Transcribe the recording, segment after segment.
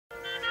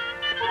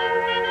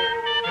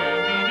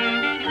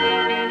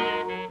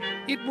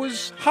It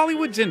was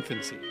Hollywood's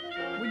infancy,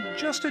 when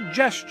just a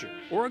gesture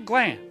or a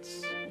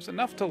glance was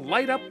enough to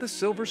light up the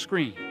silver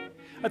screen.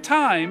 A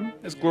time,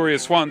 as Gloria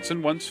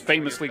Swanson once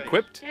famously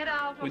quipped,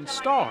 when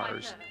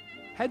stars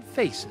had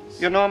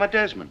faces. You're Norma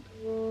Desmond.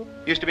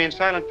 Used to be in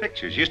silent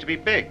pictures, used to be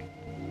big.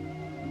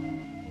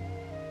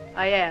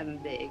 I am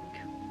big.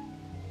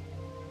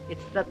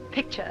 It's the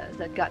pictures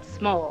that got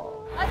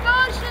small.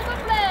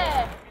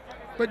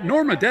 But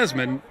Norma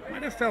Desmond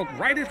might have felt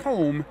right at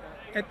home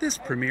at this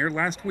premiere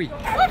last week.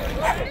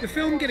 The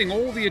film getting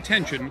all the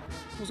attention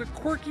was a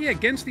quirky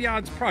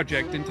against-the-odds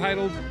project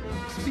entitled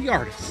The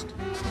Artist.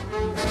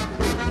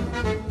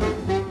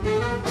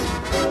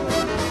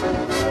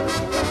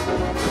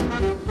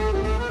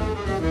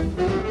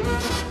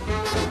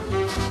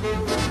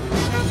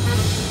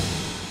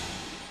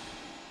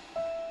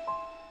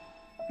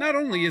 Not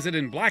only is it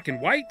in black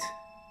and white,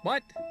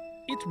 but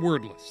it's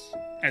wordless,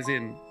 as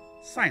in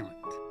silent.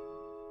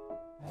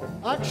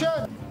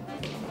 Action!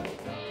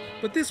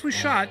 But this was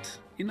shot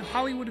in the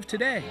Hollywood of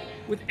today,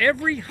 with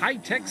every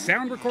high-tech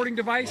sound recording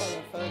device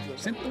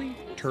simply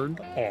turned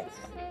off.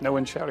 No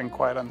one shouting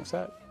quiet on the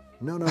set.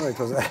 No, it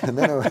was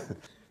no.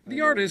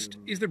 The Artist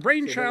is the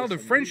brainchild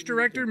of French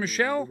director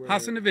Michel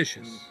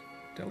Hazanavicius.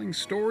 Telling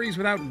stories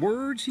without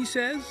words, he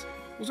says,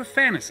 was a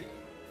fantasy,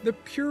 the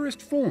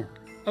purest form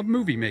of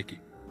movie making.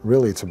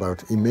 Really, it's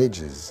about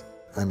images.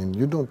 I mean,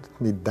 you don't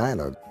need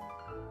dialogue.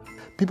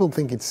 People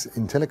think it's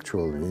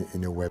intellectual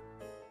in a way,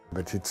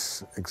 but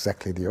it's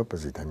exactly the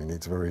opposite. I mean,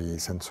 it's very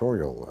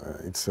sensorial.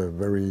 It's a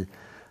very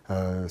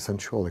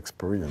sensual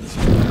experience.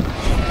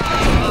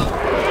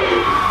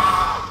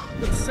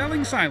 But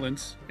selling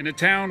silence in a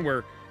town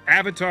where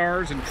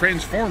avatars and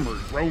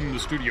transformers roam the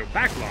studio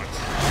backlots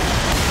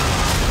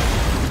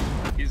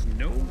is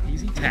no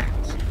easy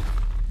task.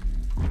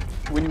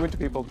 When you went to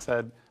people and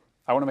said,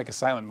 I want to make a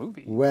silent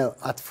movie. Well,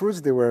 at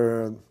first they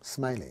were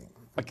smiling.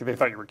 Like they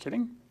thought you were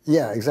kidding?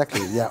 Yeah,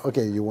 exactly. Yeah,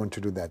 okay, you want to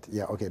do that.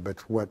 Yeah, okay,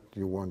 but what do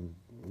you want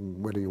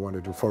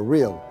to do for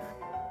real?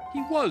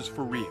 He was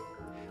for real.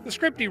 The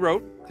script he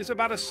wrote is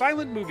about a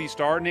silent movie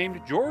star named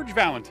George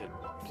Valentin,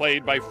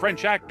 played by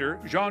French actor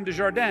Jean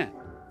Dujardin,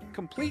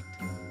 complete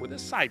with a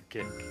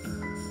sidekick.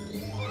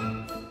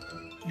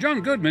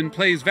 John Goodman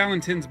plays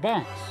Valentin's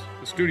boss,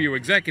 a studio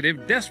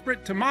executive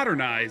desperate to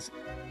modernize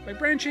by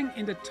branching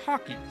into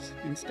talkies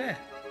instead.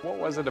 What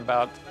was it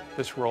about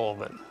this role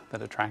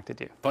that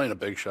attracted you? Playing a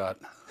big shot.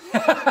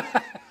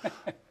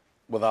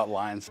 Without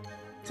lines.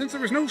 Since there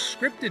was no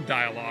scripted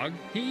dialogue,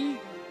 he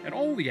and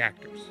all the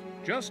actors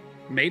just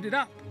made it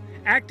up,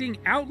 acting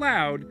out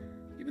loud,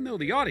 even though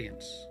the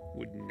audience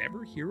would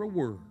never hear a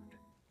word.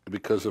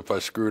 Because if I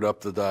screwed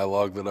up the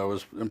dialogue that I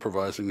was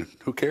improvising,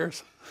 who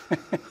cares? You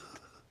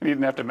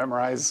didn't have to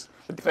memorize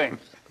the thing.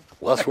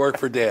 Less work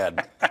for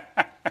Dad.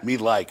 Me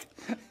like.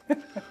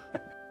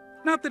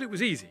 Not that it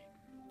was easy.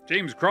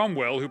 James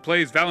Cromwell, who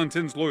plays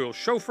Valentin's loyal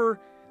chauffeur,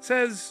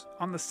 says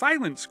on the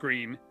silent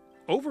screen,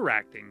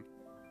 overacting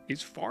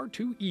is far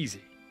too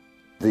easy.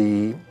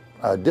 The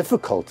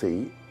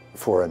difficulty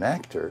for an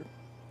actor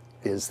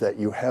is that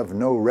you have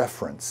no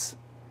reference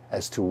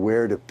as to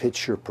where to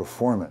pitch your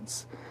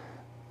performance.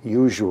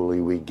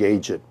 Usually we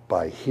gauge it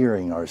by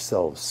hearing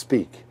ourselves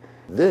speak.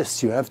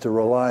 This, you have to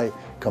rely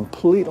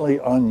completely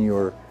on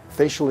your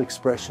facial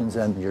expressions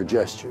and your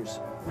gestures.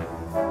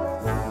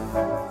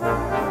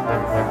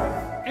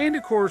 And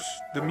of course,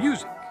 the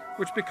music,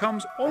 which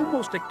becomes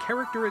almost a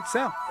character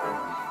itself.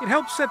 It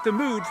helps set the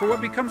mood for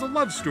what becomes a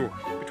love story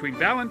between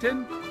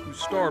Valentin, whose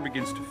star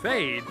begins to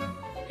fade,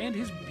 and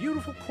his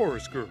beautiful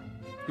chorus girl,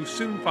 who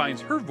soon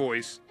finds her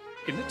voice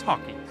in the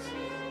talkies.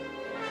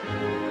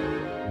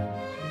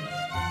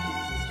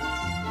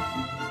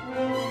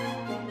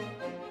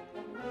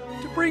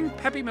 To bring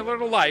Pepe Miller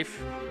to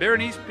life,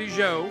 Berenice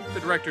Bejo, the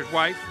director's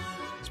wife,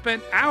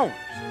 spent hours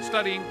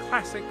studying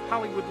classic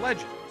Hollywood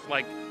legends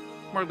like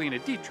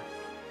Marlene Dietrich.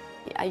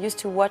 I used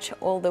to watch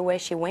all the way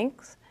she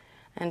winks,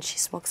 and she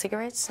smoked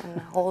cigarettes and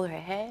hold her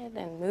head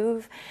and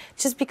move,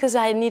 just because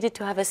I needed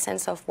to have a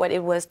sense of what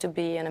it was to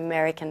be an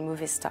American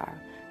movie star.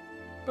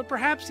 But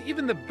perhaps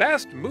even the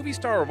best movie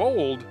star of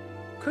old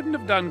couldn't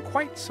have done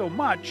quite so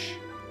much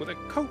with a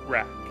coat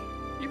rack.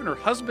 Even her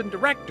husband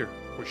director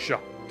was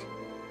shocked.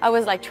 I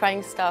was like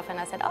trying stuff, and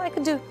I said, oh, I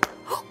could do.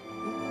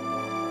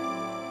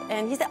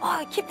 And he said,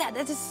 oh, keep that,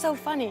 that is so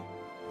funny.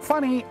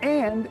 Funny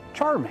and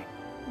charming.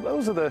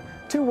 Those are the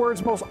two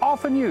words most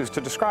often used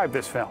to describe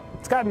this film.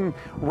 It's gotten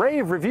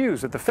rave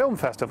reviews at the film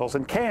festivals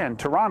in Cannes,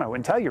 Toronto,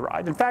 and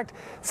Telluride. In fact,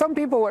 some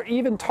people are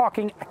even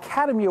talking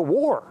Academy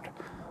Award.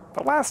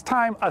 The last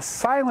time a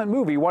silent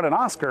movie won an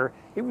Oscar,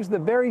 it was the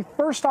very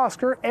first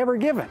Oscar ever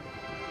given,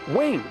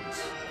 Wings,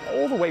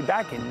 all the way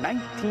back in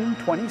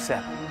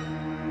 1927.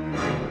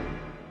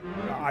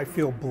 I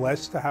feel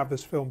blessed to have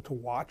this film to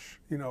watch.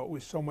 You know, it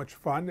was so much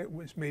fun. It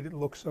made it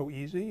look so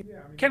easy.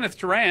 Kenneth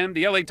Turan,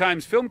 the LA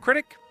Times film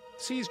critic,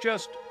 sees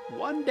just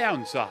one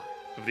downside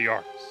of The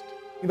Artist.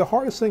 The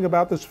hardest thing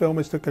about this film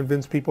is to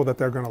convince people that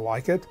they're going to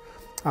like it.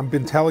 I've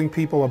been telling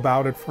people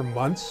about it for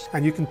months,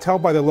 and you can tell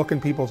by the look in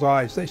people's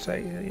eyes. They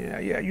say,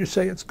 yeah, you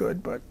say it's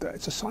good, but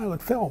it's a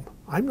silent film.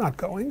 I'm not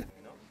going.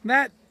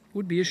 That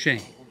would be a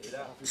shame.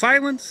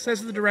 Silence,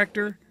 says the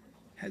director,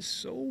 has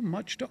so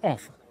much to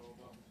offer.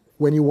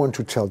 When you want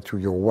to tell to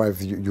your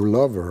wife you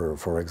love her,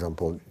 for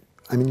example,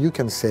 I mean, you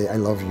can say, I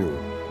love you.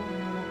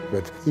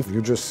 But if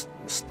you just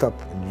stop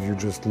and you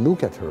just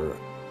look at her,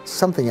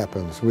 something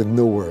happens with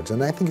no words.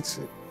 And I think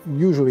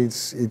usually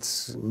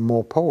it's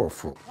more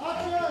powerful.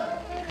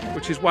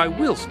 Which is why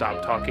we'll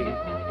stop talking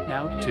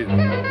now, too.